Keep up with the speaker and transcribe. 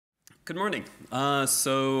Good morning.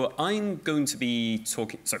 So I'm going to be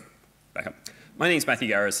talking, sorry, back up. My name is Matthew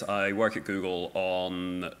Garrett. I work at Google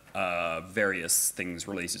on various things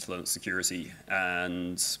related to Linux security.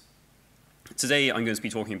 And today I'm going to be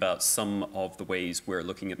talking about some of the ways we're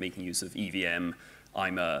looking at making use of EVM,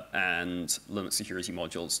 IMA, and Linux security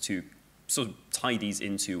modules to sort of tie these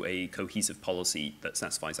into a cohesive policy that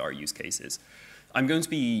satisfies our use cases. I'm going to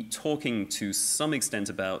be talking to some extent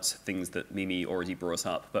about things that Mimi already brought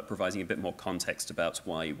up, but providing a bit more context about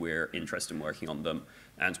why we're interested in working on them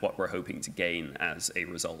and what we're hoping to gain as a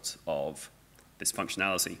result of this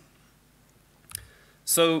functionality.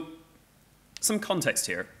 So, some context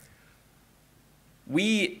here.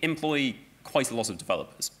 We employ quite a lot of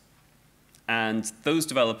developers, and those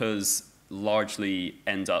developers largely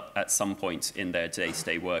end up at some point in their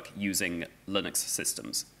day-to-day work using Linux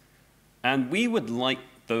systems. And we would like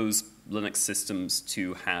those Linux systems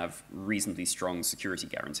to have reasonably strong security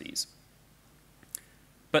guarantees.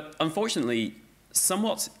 But unfortunately,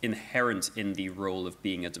 somewhat inherent in the role of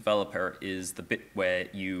being a developer is the bit where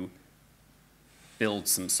you build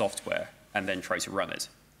some software and then try to run it.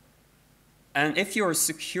 And if your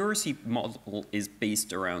security model is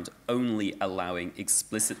based around only allowing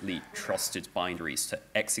explicitly trusted binaries to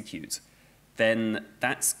execute, then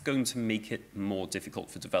that's going to make it more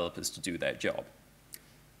difficult for developers to do their job.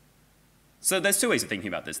 So there's two ways of thinking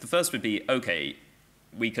about this. The first would be, OK,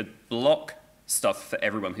 we could block stuff for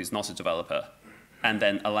everyone who's not a developer and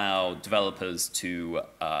then allow developers to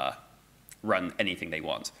run anything they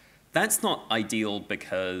want. That's not ideal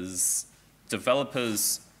because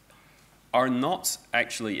developers are not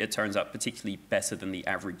actually, it turns out, particularly better than the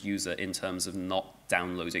average user in terms of not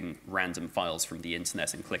downloading random files from the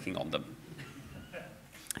internet and clicking on them.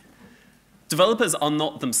 Developers are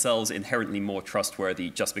not themselves inherently more trustworthy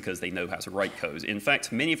just because they know how to write code. In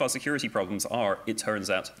fact, many of our security problems are, it turns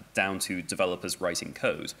out, down to developers writing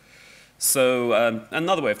code. So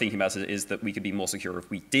another way of thinking about it is that we could be more secure if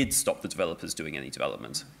we did stop the developers doing any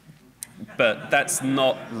development. But that's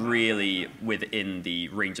not really within the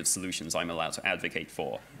range of solutions I'm allowed to advocate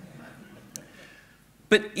for.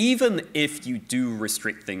 But even if you do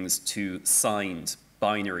restrict things to signed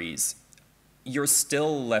binaries, you're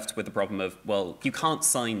still left with the problem of, well, you can't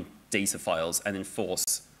sign data files and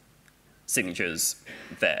enforce signatures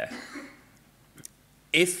there.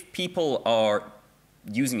 If people are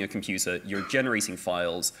using a computer, you're generating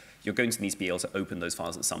files, you're going to need to be able to open those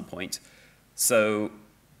files at some point. So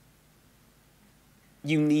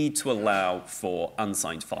you need to allow for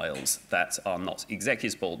unsigned files that are not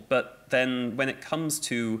executable. But then when it comes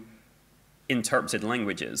to interpreted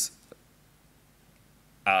languages,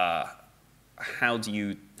 how do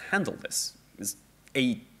you handle this?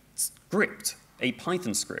 A script, a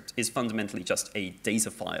Python script, is fundamentally just a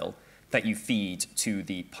data file that you feed to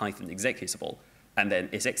the Python executable, and then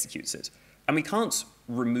it executes it. And we can't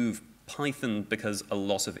remove Python because a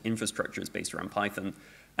lot of infrastructure is based around Python.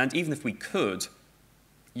 And even if we could,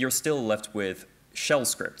 you're still left with shell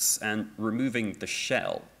scripts, and removing the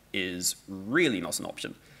shell is really not an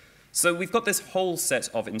option. So we've got this whole set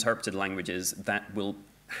of interpreted languages that will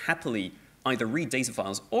happily either read data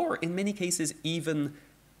files or, in many cases, even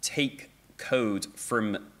take code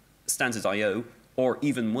from standard I/O, or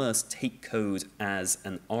even worse, take code as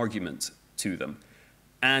an argument to them.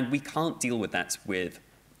 And we can't deal with that with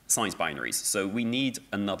signed binaries, so we need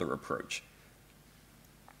another approach.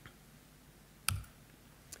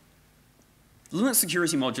 Linux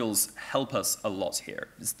security modules help us a lot here.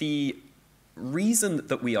 It's the reason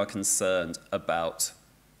that we are concerned about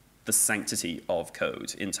the sanctity of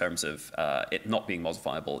code in terms of it not being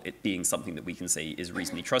modifiable, it being something that we can say is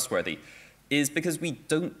reasonably trustworthy, is because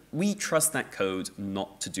we trust that code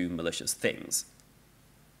not to do malicious things.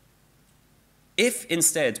 If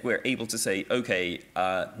instead we're able to say, OK,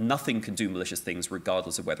 nothing can do malicious things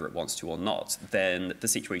regardless of whether it wants to or not, then the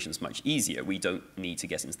situation is much easier. We don't need to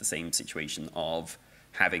get into the same situation of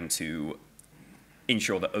having to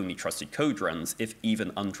ensure that only trusted code runs if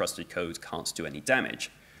even untrusted code can't do any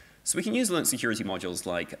damage. So we can use Linux security modules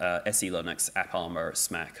like SE Linux, AppArmor,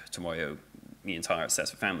 SMAC, Tomoyo, the entire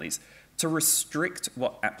set of families, to restrict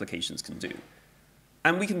what applications can do.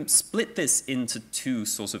 And we can split this into two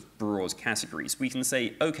sort of broad categories. We can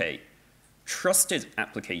say, OK, trusted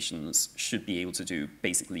applications should be able to do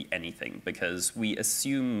basically anything, because we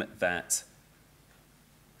assume that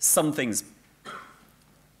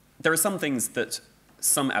there are some things that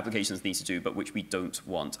some applications need to do, but which we don't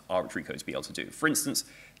want arbitrary code to be able to do. For instance,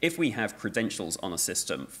 if we have credentials on a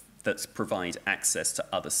system that provide access to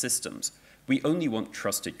other systems, we only want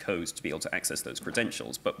trusted code to be able to access those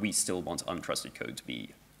credentials, but we still want untrusted code to be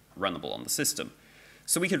runnable on the system.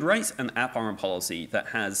 So we could write an AppArmor policy that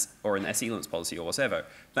has, or an SE-Linux policy or whatever,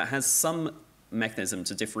 that has some mechanism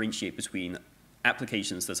to differentiate between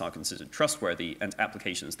applications that are considered trustworthy and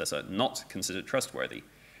applications that are not considered trustworthy.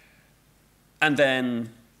 And then,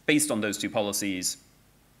 based on those two policies,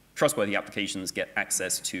 trustworthy applications get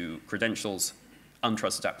access to credentials,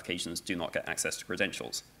 untrusted applications do not get access to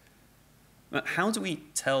credentials. Now, how do we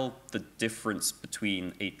tell the difference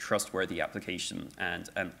between a trustworthy application and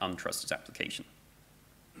an untrusted application?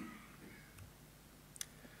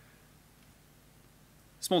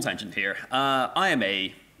 Small tangent here.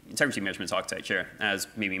 IMA, Integrity Measurement Architecture, as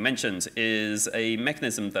Mimi mentioned, is a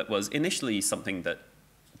mechanism that was initially something that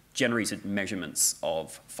generated measurements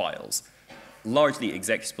of files, largely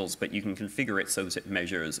executables, but you can configure it so that it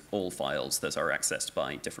measures all files that are accessed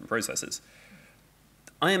by different processes.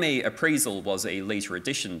 IMA appraisal was a later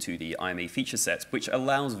addition to the IMA feature set, which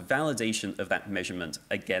allows validation of that measurement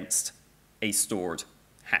against a stored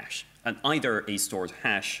hash, and either a stored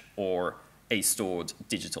hash or a stored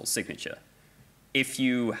digital signature. If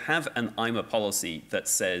you have an IMA policy that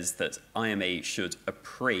says that IMA should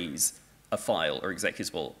appraise a file or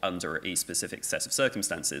executable under a specific set of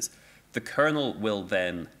circumstances, the kernel will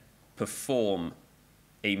then perform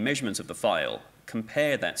a measurement of the file,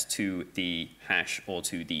 compare that to the hash or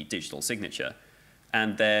to the digital signature,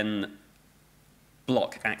 and then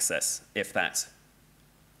block access if that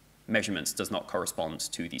measurement does not correspond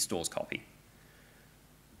to the stores copy.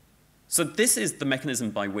 So this is the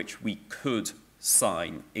mechanism by which we could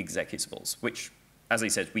sign executables, which, as I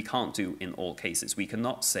said, we can't do in all cases. We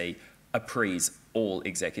cannot say appraise all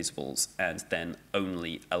executables and then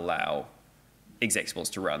only allow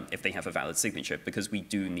executables to run if they have a valid signature, because we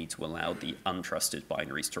do need to allow the untrusted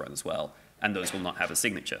binaries to run as well, and those will not have a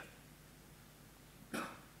signature.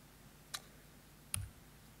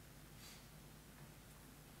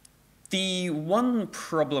 The one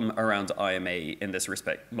problem around IMA in this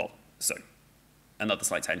respect, well, so another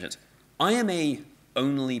slight tangent. IMA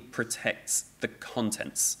only protects the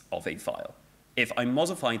contents of a file. If I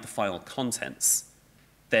modify the file contents,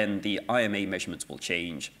 then the IMA measurements will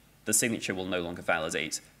change, the signature will no longer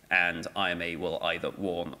validate, and IMA will either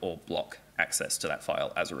warn or block access to that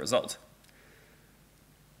file as a result.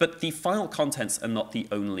 But the file contents are not the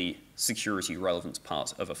only security relevant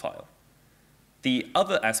part of a file. The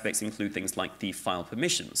other aspects include things like the file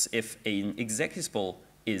permissions. If an executable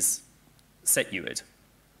is set-UID,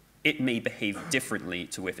 it may behave differently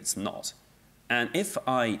to if it's not. And if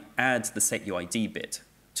I add the setuid bit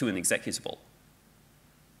to an executable,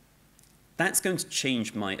 that's going to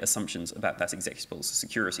change my assumptions about that executable's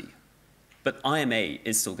security. But IMA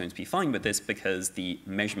is still going to be fine with this because the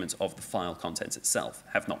measurement of the file contents itself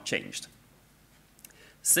have not changed.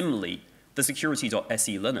 Similarly, the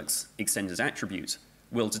security.se Linux extended attribute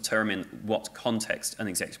will determine what context an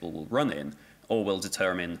executable will run in, or will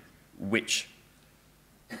determine which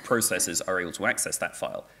processes are able to access that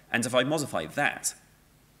file. And if I modify that,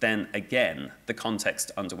 then again, the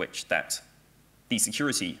context under which the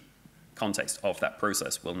security context of that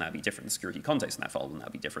process will now be different. The security context in that file will now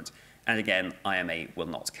be different. And again, IMA will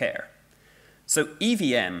not care. So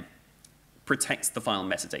EVM protects the file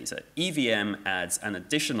metadata. EVM adds an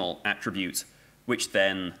additional attribute which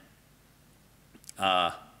then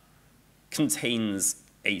contains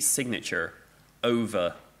a signature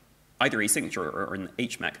over, either a signature or an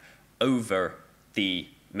HMAC over the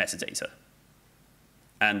metadata.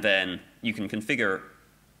 And then you can configure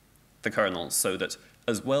the kernel so that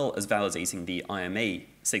as well as validating the IMA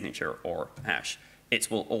signature or hash, it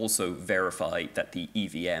will also verify that the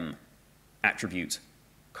EVM attribute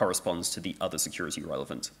corresponds to the other security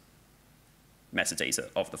relevant metadata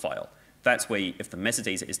of the file. That way, if the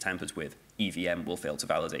metadata is tampered with, EVM will fail to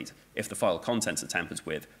validate. If the file contents are tampered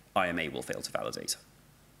with, IMA will fail to validate.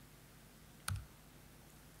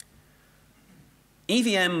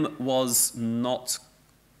 EVM was not,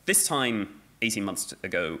 this time 18 months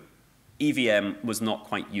ago, EVM was not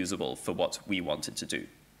quite usable for what we wanted to do.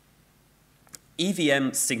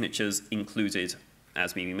 EVM signatures included,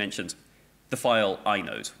 as Mimi mentioned, the file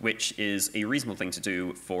inode, which is a reasonable thing to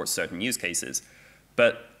do for certain use cases.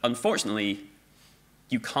 But unfortunately,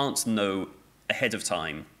 you can't know ahead of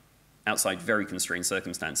time, outside very constrained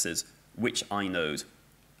circumstances, which inode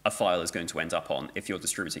a file is going to end up on if you're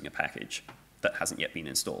distributing a package that hasn't yet been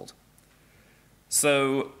installed.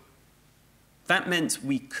 So that meant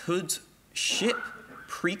we could ship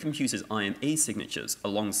pre-computed IMA signatures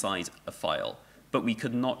alongside a file, but we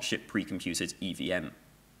could not ship pre-computed EVM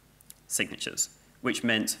signatures, which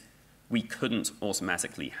meant we couldn't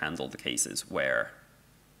automatically handle the cases where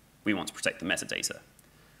we want to protect the metadata.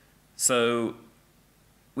 So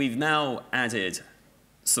we've now added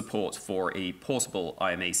support for a portable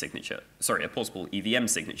IMA signature, sorry, a portable EVM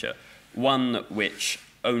signature, one which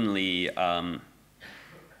only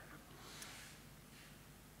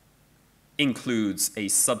includes a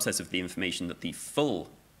subset of the information that the full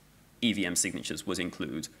EVM signatures would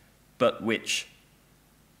include, but which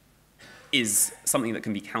is something that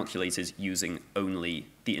can be calculated using only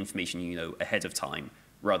the information you know ahead of time,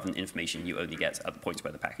 rather than information you only get at the point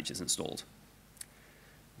where the package is installed.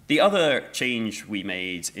 The other change we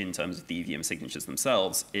made in terms of the EVM signatures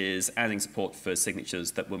themselves is adding support for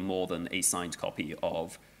signatures that were more than a signed copy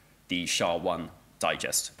of the SHA-1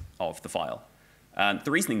 digest of the file.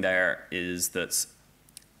 The reasoning there is that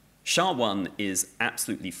SHA-1 is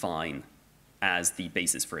absolutely fine as the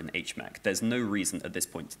basis for an HMAC. There's no reason at this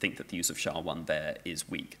point to think that the use of SHA-1 there is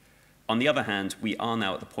weak. On the other hand, we are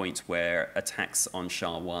now at the point where attacks on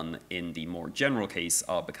SHA-1 in the more general case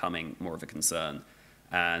are becoming more of a concern,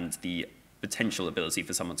 and the potential ability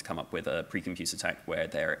for someone to come up with a pre-compute attack where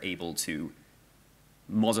they're able to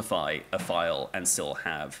modify a file and still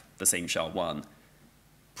have the same SHA-1,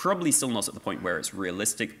 probably still not at the point where it's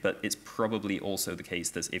realistic, but it's probably also the case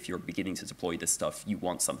that if you're beginning to deploy this stuff, you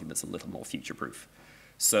want something that's a little more future-proof.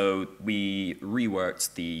 So we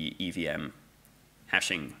reworked the EVM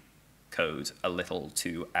hashing code a little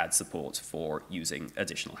to add support for using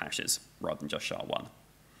additional hashes rather than just SHA-1.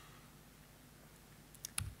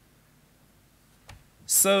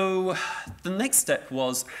 So the next step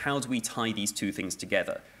was, how do we tie these two things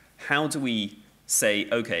together? How do we say,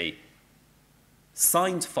 okay,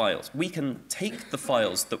 signed files, we can take the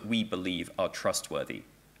files that we believe are trustworthy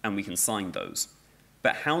and we can sign those.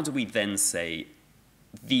 But how do we then say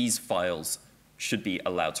these files should be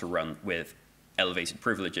allowed to run with elevated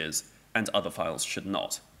privileges and other files should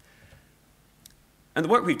not? And the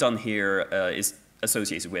work we've done here is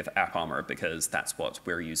associated with AppArmor because that's what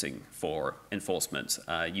we're using for enforcement.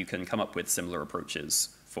 You can come up with similar approaches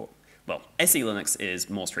for, well, SE Linux is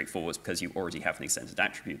more straightforward because you already have an extended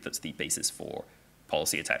attribute that's the basis for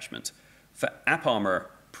policy attachment. For AppArmor,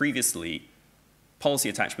 previously, policy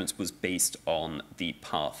attachment was based on the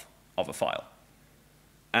path of a file.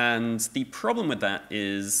 And the problem with that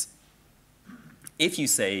is if you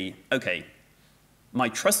say, okay, my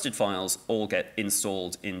trusted files all get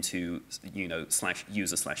installed into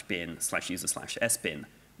 /user/bin/user/sbin,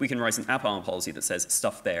 we can write an AppArmor policy that says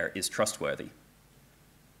stuff there is trustworthy.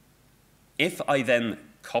 If I then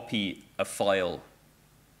copy a file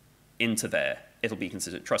into there, it'll be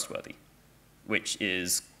considered trustworthy, which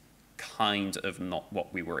is kind of not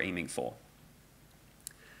what we were aiming for.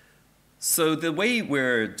 So the way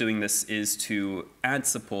we're doing this is to add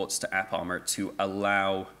supports to AppArmor to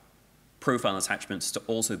allow profile attachments to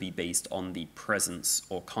also be based on the presence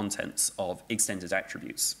or contents of extended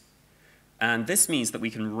attributes. And this means that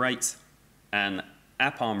we can write an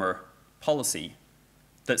AppArmor policy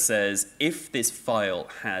that says if this file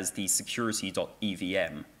has the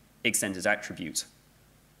security.evm extended attribute,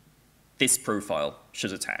 this profile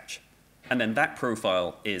should attach. And then that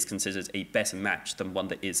profile is considered a better match than one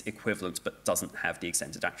that is equivalent but doesn't have the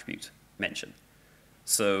extended attribute mentioned.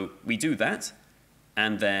 So we do that,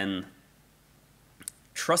 and then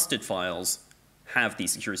trusted files have the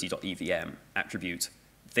security.evm attribute.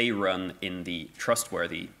 They run in the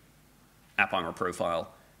trustworthy AppArmor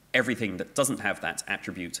profile. Everything that doesn't have that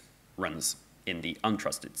attribute runs in the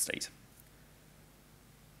untrusted state.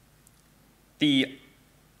 The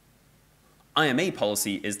IMA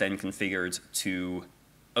policy is then configured to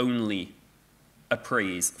only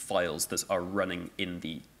appraise files that are running in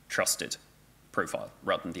the trusted profile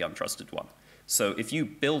rather than the untrusted one. So if you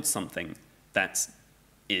build something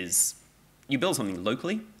you build something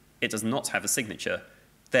locally, it does not have a signature,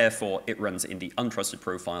 therefore it runs in the untrusted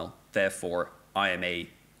profile, therefore IMA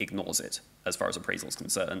ignores it as far as appraisal is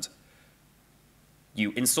concerned.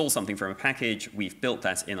 You install something from a package, we've built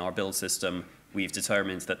that in our build system, we've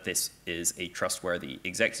determined that this is a trustworthy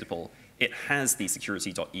executable. It has the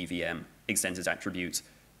security.evm extended attribute.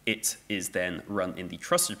 It is then run in the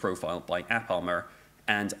trusted profile by AppArmor,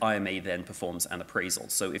 and IMA then performs an appraisal.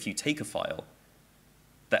 So if you take a file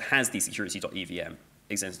that has the security.evm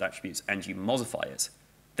extended attributes and you modify it,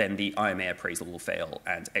 then the IMA appraisal will fail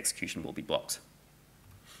and execution will be blocked.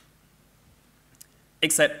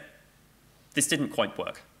 Except this didn't quite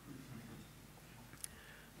work.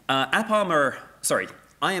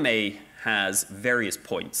 IMA has various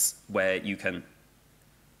points where you can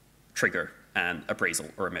trigger an appraisal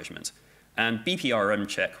or a measurement. And BPRM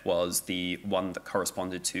check was the one that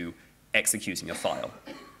corresponded to executing a file.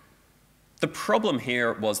 The problem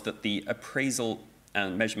here was that the appraisal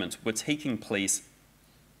and measurement were taking place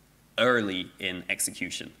early in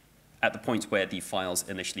execution. at the point where the file's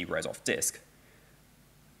initially read off disk.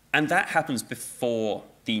 And that happens before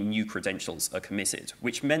the new credentials are committed,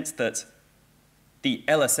 which meant that the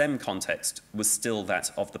LSM context was still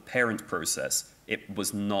that of the parent process. It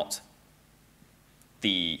was not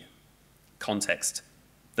the context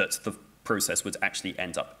that the process would actually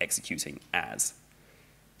end up executing as.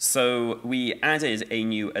 So we added a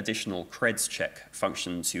new additional creds check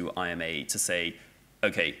function to IMA to say,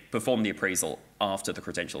 OK, perform the appraisal after the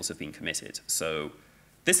credentials have been committed. So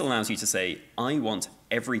this allows you to say, I want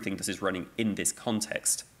everything that is running in this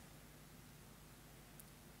context.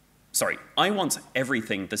 Sorry, I want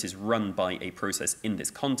everything that is run by a process in this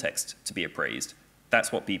context to be appraised.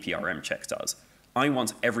 That's what BPRM check does. I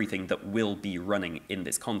want everything that will be running in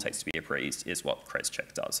this context to be appraised is what creds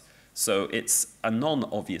check does. So it's a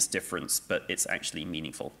non-obvious difference, but it's actually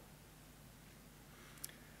meaningful.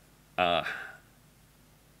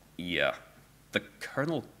 Yeah, the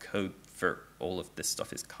kernel code for all of this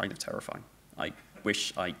stuff is kind of terrifying. I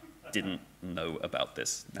wish I didn't know about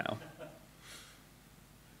this now.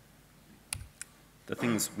 The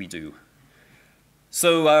things we do.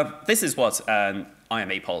 So this is what an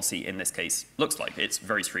IMA policy in this case looks like. It's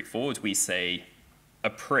very straightforward. We say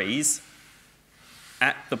appraise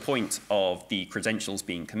at the point of the credentials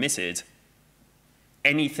being committed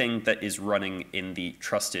anything that is running in the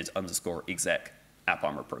trusted_exec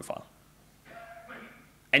AppArmor profile.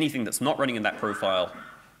 Anything that's not running in that profile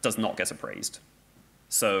does not get appraised.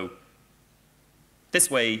 So this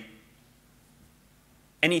way,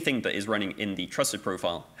 anything that is running in the trusted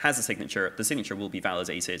profile has a signature. The signature will be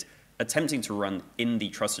validated. Attempting to run in the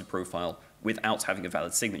trusted profile without having a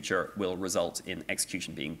valid signature will result in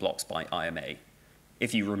execution being blocked by IMA.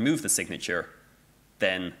 If you remove the signature,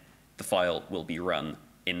 then the file will be run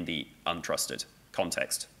in the untrusted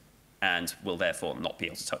context and will therefore not be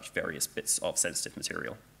able to touch various bits of sensitive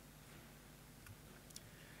material.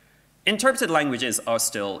 Interpreted languages are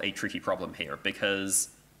still a tricky problem here because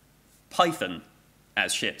Python,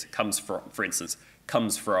 as shipped, comes from, for instance,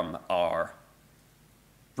 comes from our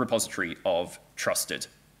repository of trusted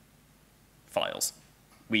files.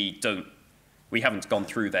 We haven't gone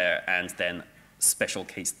through there and then special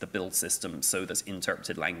cased the build system so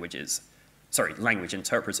that language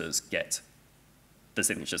interpreters get the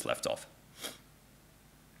signatures left off.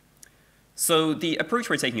 So the approach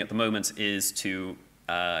we're taking at the moment is to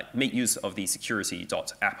make use of the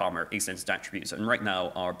security.apparmor extended attributes. And right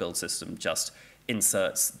now, our build system just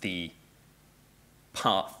inserts the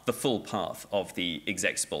full path of the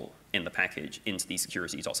executable in the package into the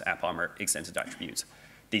security.apparmor extended attribute.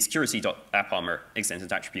 The security.apparmor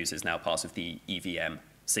extended attribute is now part of the EVM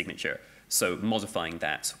signature, so modifying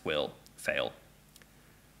that will fail.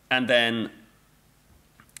 And then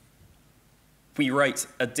we write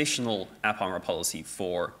additional AppArmor policy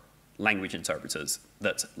for language interpreters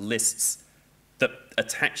that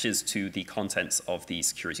attaches to the contents of the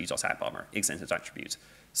security.apparmor extended attribute.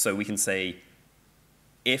 So we can say,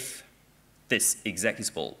 if this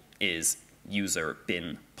executable is user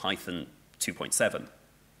bin Python 2.7,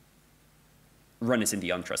 run it in the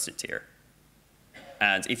untrusted tier.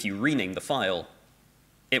 And if you rename the file,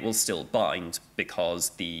 it will still bind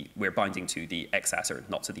because we're binding to the xattr,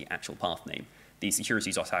 not to the actual path name. The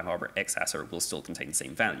security.apparmor xattr will still contain the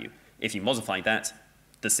same value. If you modify that,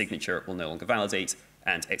 the signature will no longer validate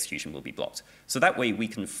and execution will be blocked. So that way we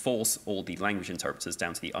can force all the language interpreters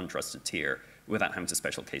down to the untrusted tier without having to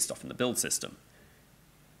special case stuff in the build system.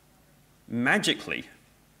 Magically,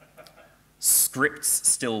 scripts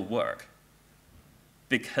still work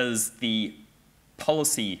because the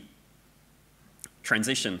policy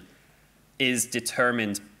transition is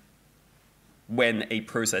determined when a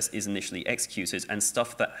process is initially executed, and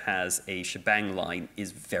stuff that has a shebang line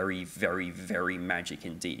is very, very, very magic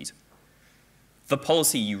indeed. The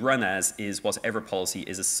policy you run as is whatever policy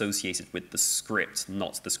is associated with the script,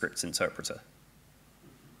 not the script's interpreter.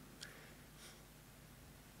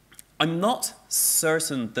 I'm not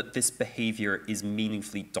certain that this behavior is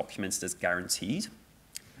meaningfully documented as guaranteed.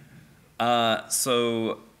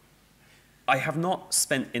 So I have not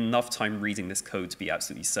spent enough time reading this code to be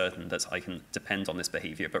absolutely certain that I can depend on this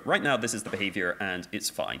behavior. But right now, this is the behavior, and it's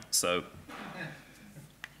fine. So,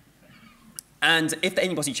 and if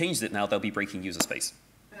anybody changes it now, they'll be breaking user space.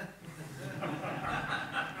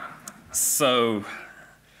 So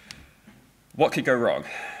what could go wrong?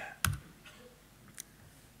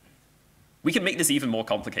 We can make this even more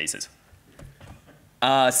complicated.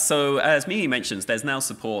 So as Mimi mentions, there's now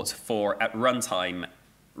support for, at runtime,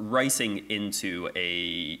 writing into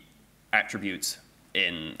a attribute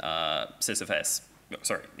in SysFS,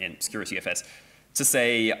 sorry, in SecurityFS, to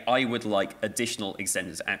say, I would like additional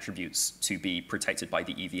extended attributes to be protected by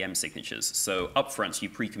the EVM signatures. So upfront, you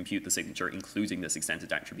pre-compute the signature, including this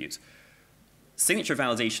extended attribute. Signature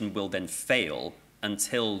validation will then fail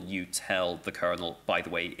until you tell the kernel, by the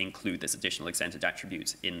way, include this additional extended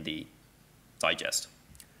attribute in the digest.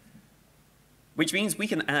 Which means we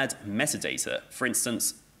can add metadata. For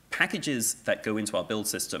instance, packages that go into our build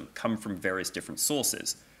system come from various different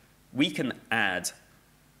sources. We can add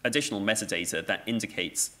additional metadata that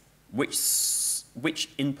indicates which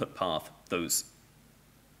input path those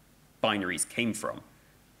binaries came from.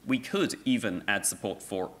 We could even add support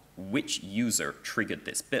for which user triggered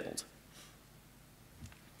this build.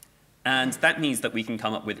 And that means that we can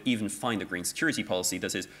come up with even finer-grained security policy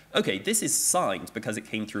that is, OK, this is signed because it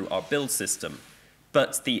came through our build system,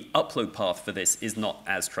 but the upload path for this is not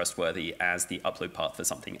as trustworthy as the upload path for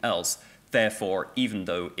something else. Therefore, even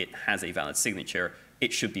though it has a valid signature,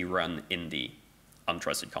 it should be run in the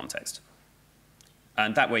untrusted context.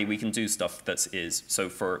 And that way we can do stuff that is, so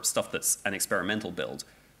for stuff that's an experimental build,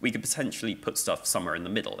 we could potentially put stuff somewhere in the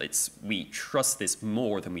middle. We trust this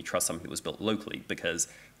more than we trust something that was built locally because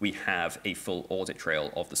we have a full audit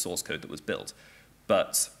trail of the source code that was built.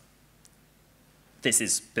 But this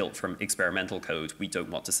is built from experimental code. We don't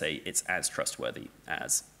want to say it's as trustworthy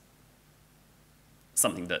as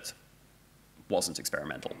something that wasn't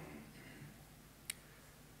experimental.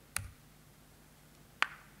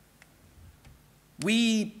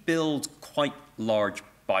 We build quite large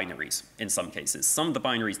binaries in some cases. Some of the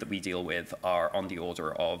binaries that we deal with are on the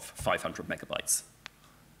order of 500 megabytes.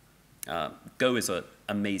 Go is an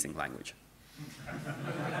amazing language.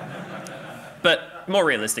 But more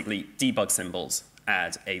realistically, debug symbols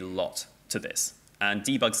add a lot to this. And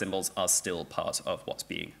debug symbols are still part of what's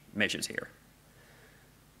being measured here.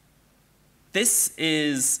 This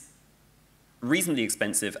is reasonably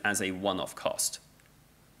expensive as a one-off cost.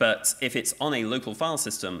 But if it's on a local file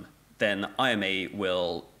system, then IMA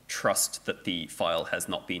will trust that the file has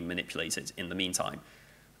not been manipulated in the meantime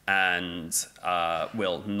and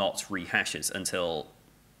will not rehash it until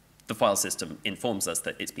the file system informs us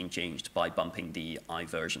that it's been changed by bumping the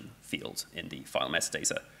iVersion field in the file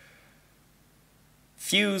metadata.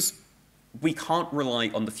 Fuse, we can't rely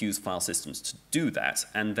on the Fuse file systems to do that,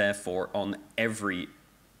 and therefore on every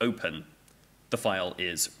open, the file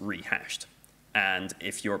is rehashed. And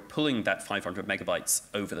if you're pulling that 500 megabytes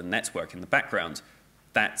over the network in the background,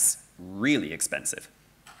 that's really expensive.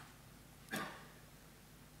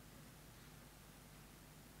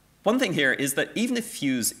 One thing here is that even if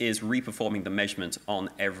Fuse is reperforming the measurement on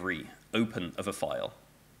every open of a file,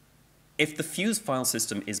 if the Fuse file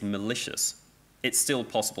system is malicious, it's still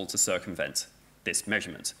possible to circumvent this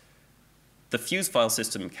measurement. The Fuse file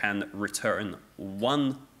system can return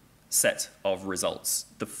one set of results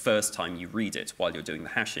the first time you read it while you're doing the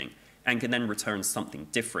hashing, and can then return something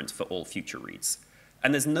different for all future reads.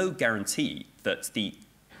 And there's no guarantee that the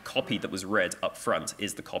copy that was read up front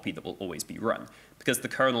is the copy that will always be run, because the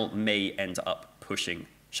kernel may end up pushing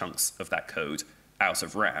chunks of that code out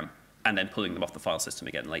of RAM and then pulling them off the file system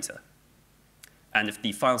again later. And if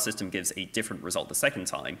the file system gives a different result the second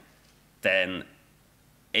time, then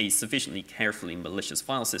a sufficiently carefully malicious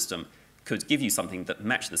file system could give you something that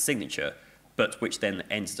matched the signature, but which then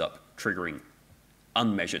ended up triggering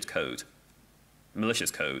unmeasured code,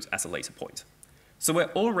 malicious code, at a later point. So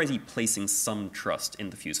we're already placing some trust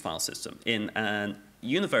in the Fuse file system. In a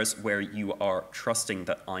universe where you are trusting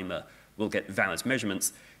that IMA will get valid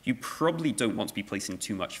measurements, you probably don't want to be placing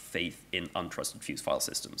too much faith in untrusted Fuse file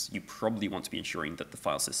systems. You probably want to be ensuring that the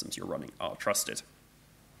file systems you're running are trusted.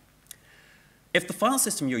 If the file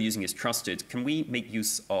system you're using is trusted, can we make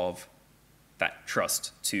use of that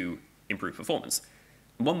trust to improve performance?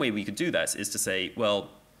 One way we could do that is to say,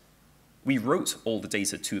 well, we wrote all the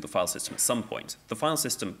data to the file system at some point. The file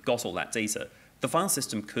system got all that data. The file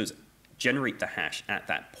system could generate the hash at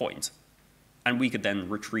that point, and we could then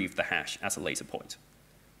retrieve the hash at a later point.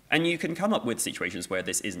 And you can come up with situations where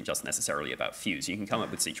this isn't just necessarily about Fuse. You can come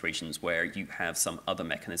up with situations where you have some other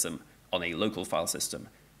mechanism on a local file system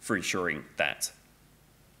for ensuring that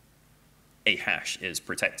a hash is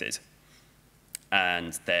protected.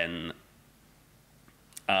 And then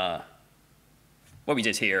what we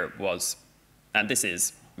did here was, and this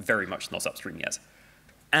is very much not upstream yet,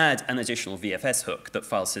 add an additional VFS hook that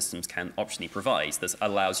file systems can optionally provide that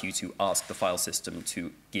allows you to ask the file system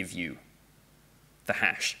to give you the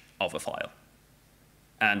hash of a file.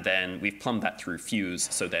 And then we've plumbed that through Fuse,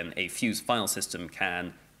 so then a Fuse file system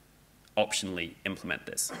can optionally implement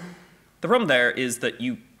this. The problem there is that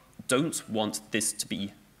you don't want this to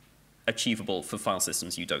be achievable for file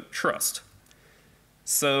systems you don't trust.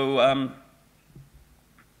 So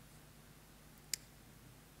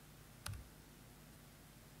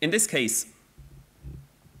in this case,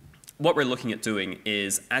 what we're looking at doing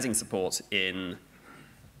is adding support in.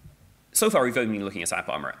 So far, we've only been looking at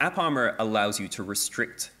AppArmor. AppArmor allows you to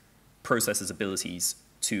restrict processors' abilities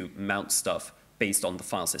to mount stuff based on the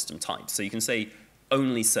file system type. So you can say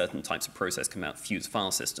only certain types of process can mount fused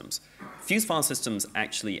file systems. Fused file systems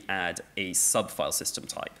actually add a sub-file system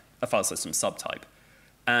type, a file system subtype.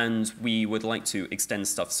 And we would like to extend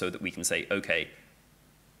stuff so that we can say, OK,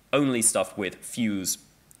 only stuff with fuse,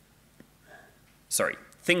 sorry,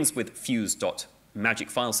 things with fuse.magic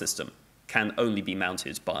file system can only be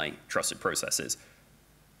mounted by trusted processes.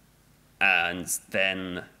 And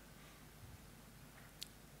then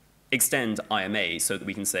extend IMA so that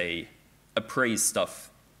we can say appraise stuff,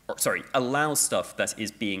 or sorry, allow stuff that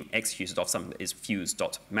is being executed off something that is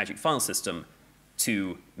fuse.magic file system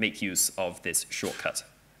to make use of this shortcut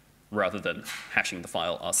rather than hashing the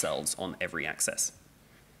file ourselves on every access.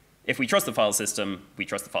 If we trust the file system, we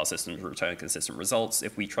trust the file system to return consistent results.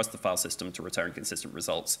 If we trust the file system to return consistent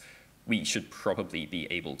results, we should probably be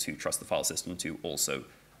able to trust the file system to also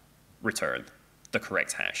return the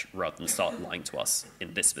correct hash rather than start lying to us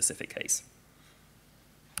in this specific case.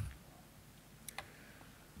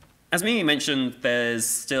 As Mimi mentioned, there's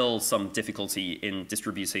still some difficulty in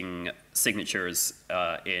distributing signatures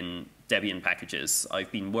in Debian packages.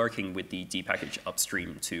 I've been working with the dpackage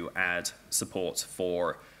upstream to add support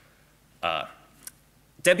for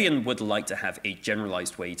Debian would like to have a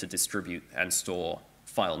generalized way to distribute and store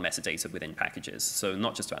file metadata within packages. So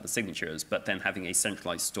not just about the signatures, but then having a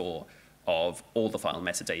centralized store of all the file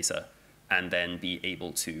metadata and then be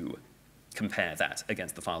able to compare that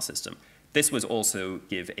against the file system. This would also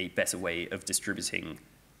give a better way of distributing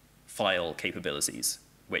file capabilities,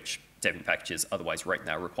 which Debian packages otherwise right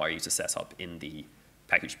now require you to set up in the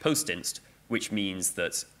package postinst, which means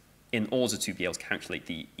that in order to be able to calculate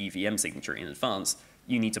the EVM signature in advance,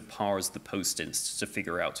 you need to parse the postinst to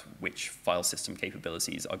figure out which file system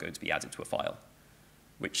capabilities are going to be added to a file,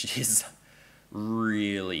 which is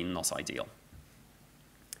really not ideal.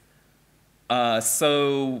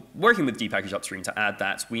 So working with dpackage upstream to add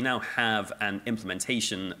that, we now have an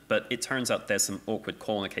implementation, but it turns out there's some awkward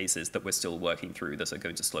corner cases that we're still working through that are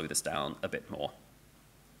going to slow this down a bit more.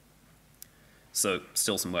 So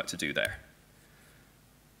still some work to do there.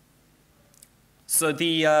 So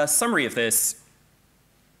the summary of this,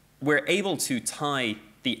 we're able to tie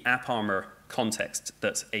the AppArmor context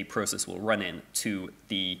that a process will run in to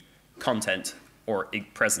the content or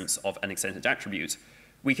presence of an extended attribute.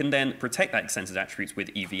 We can then protect that extended attribute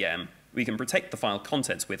with EVM. We can protect the file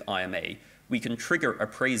contents with IMA. We can trigger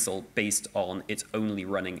appraisal based on it only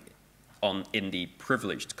running in the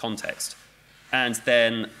privileged context. And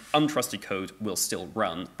then untrusted code will still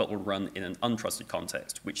run, but will run in an untrusted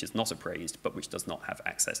context, which is not appraised, but which does not have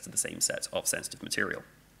access to the same set of sensitive material.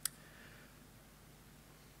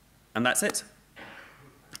 And that's it.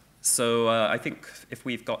 So I think if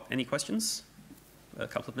we've got any questions, a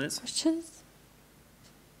couple of minutes. Questions?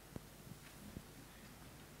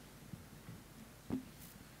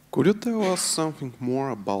 Could you tell us something more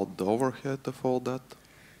about the overhead of all that?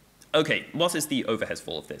 OK, what is the overhead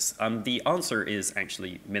for all of this? The answer is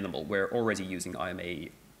actually minimal. We're already using IMA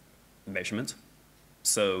measurement.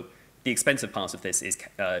 So the expensive part of this is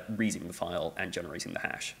reading the file and generating the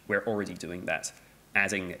hash. We're already doing that.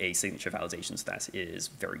 Adding a signature validation to that is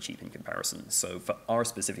very cheap in comparison. So for our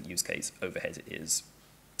specific use case, overhead is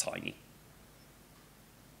tiny.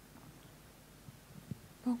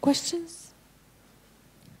 More questions?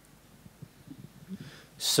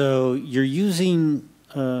 So you're using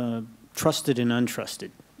trusted and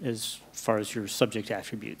untrusted as far as your subject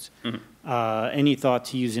attributes. Mm-hmm. Any thought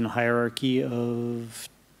to using a hierarchy of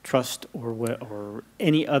trust or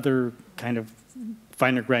any other kind of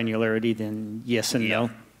finer granularity than yes and no?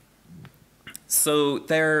 So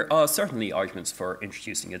there are certainly arguments for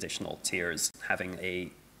introducing additional tiers, having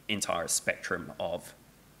an entire spectrum of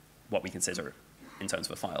what we consider in terms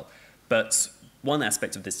of a file. But one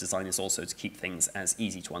aspect of this design is also to keep things as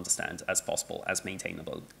easy to understand as possible, as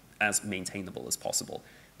maintainable as possible.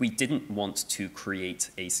 We didn't want to create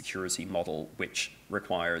a security model which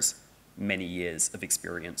requires many years of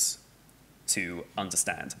experience to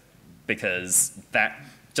understand, because that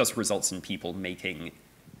just results in people making...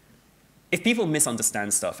 If people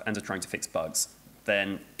misunderstand stuff and are trying to fix bugs,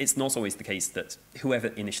 then it's not always the case that whoever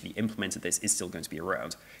initially implemented this is still going to be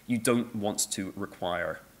around. You don't want to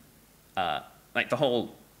require... like the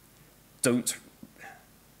whole don't...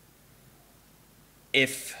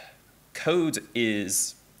 If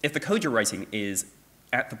the code you're writing is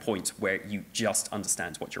at the point where you just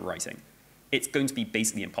understand what you're writing, it's going to be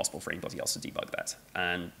basically impossible for anybody else to debug that.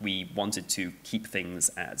 And we wanted to keep things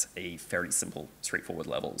at a fairly simple, straightforward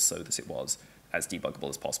level so that it was as debuggable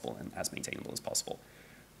as possible and as maintainable as possible.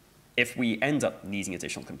 If we end up needing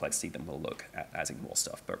additional complexity, then we'll look at adding more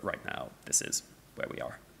stuff. But right now, this is where we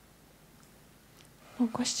are. More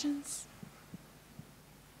questions?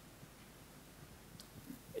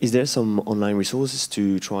 Is there some online resources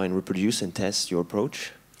to try and reproduce and test your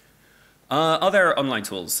approach? Are there online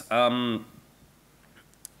tools?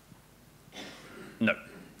 No.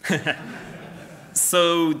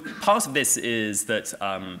 So part of this is that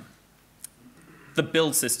the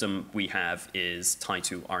build system we have is tied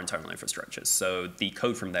to our internal infrastructure. So the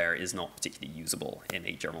code from there is not particularly usable in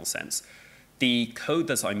a general sense. The code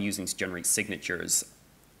that I'm using to generate signatures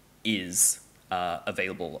is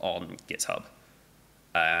available on GitHub.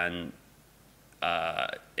 And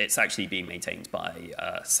it's actually being maintained by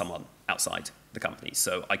someone outside the company.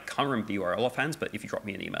 So I can't remember the URL offhand, but if you drop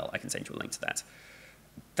me an email, I can send you a link to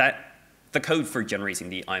that. The code for generating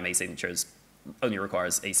the IMA signatures only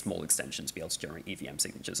requires a small extension to be able to generate EVM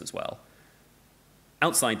signatures as well.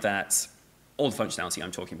 Outside that, all the functionality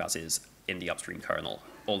I'm talking about is in the upstream kernel,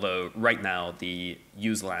 although right now the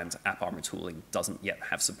userland AppArmor tooling doesn't yet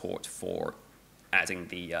have support for adding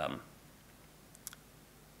the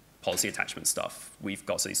policy attachment stuff. We've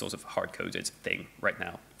got a sort of hard-coded thing right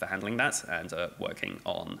now for handling that and working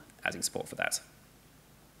on adding support for that.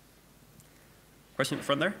 Question at the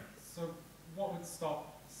front there? So what would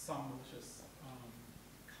stop some malicious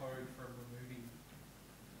code from removing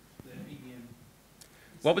the EVM?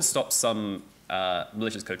 What would stop some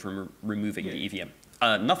malicious code from removing the EVM?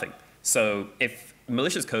 Nothing. So if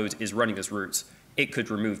malicious code is running as root, it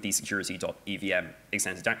could remove the security.evm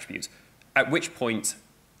extended attribute, at which point,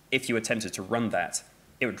 if you attempted to run that,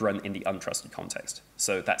 it would run in the untrusted context.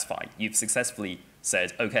 So that's fine. You've successfully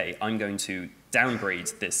said, OK, I'm going to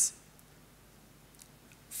downgrade this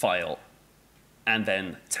file and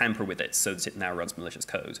then tamper with it so that it now runs malicious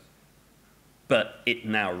code. But it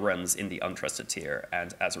now runs in the untrusted tier,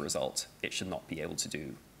 and as a result, it should not be able to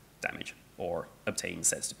do damage or obtain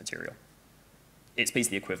sensitive material. It's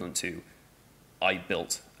basically equivalent to I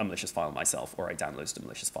built a malicious file myself, or I downloaded a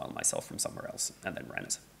malicious file myself from somewhere else and then ran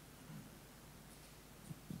it.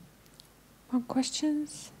 More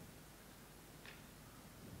questions?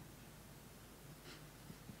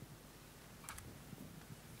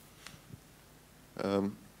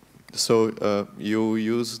 You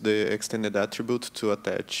use the extended attribute to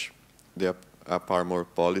attach the AppArmor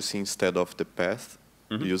policy instead of the path,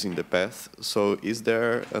 using the path. So is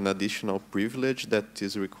there an additional privilege that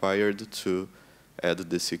is required to add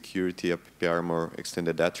the security AppArmor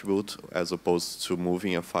extended attribute as opposed to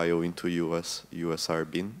moving a file into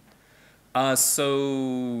USR bin?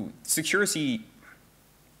 So security,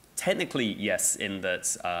 technically, yes, in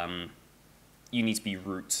that you need to be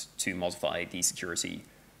root to modify the security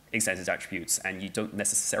extended attributes, and you don't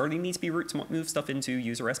necessarily need to be root to move stuff into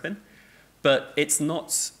user SBin. But it's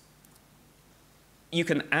not, you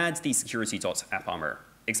can add the security.AppArmor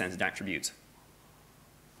extended attribute.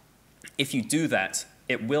 If you do that,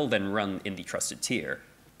 it will then run in the trusted tier,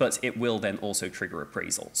 but it will then also trigger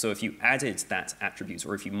appraisal. So if you added that attribute,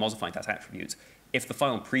 or if you modified that attribute, if the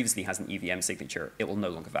file previously has an EVM signature, it will no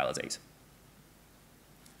longer validate.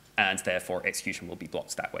 And therefore, execution will be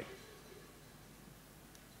blocked that way.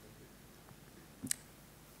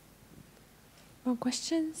 More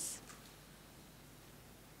questions?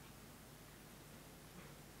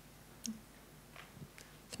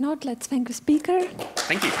 If not, let's thank the speaker.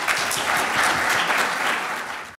 Thank you.